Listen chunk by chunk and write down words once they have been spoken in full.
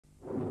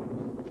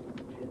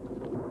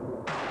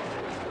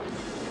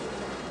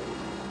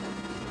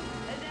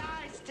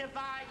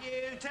bite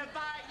you,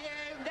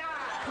 now!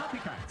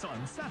 Copycats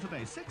on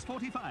Saturday,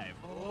 6:45.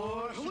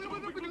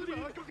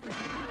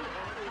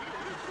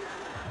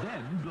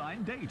 Then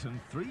Blind Date and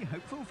 3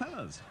 hopeful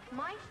fellas.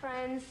 My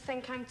friends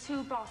think I'm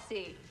too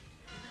bossy.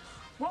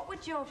 What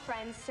would your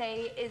friends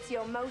say is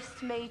your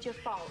most major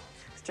fault?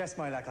 It's just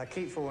my luck. I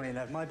keep falling in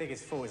love. My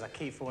biggest fault is I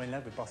keep falling in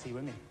love with bossy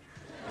women.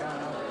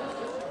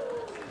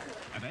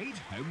 At 8,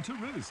 home to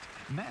roost.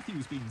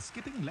 Matthew's been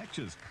skipping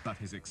lectures, but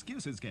his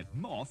excuses get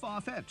more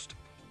far-fetched.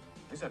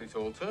 He's had it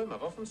all term.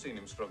 I've often seen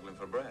him struggling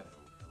for breath.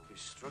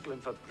 He's struggling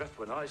for breath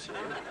when I see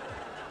him.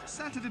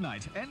 Saturday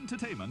night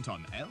entertainment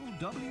on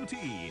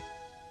LWT.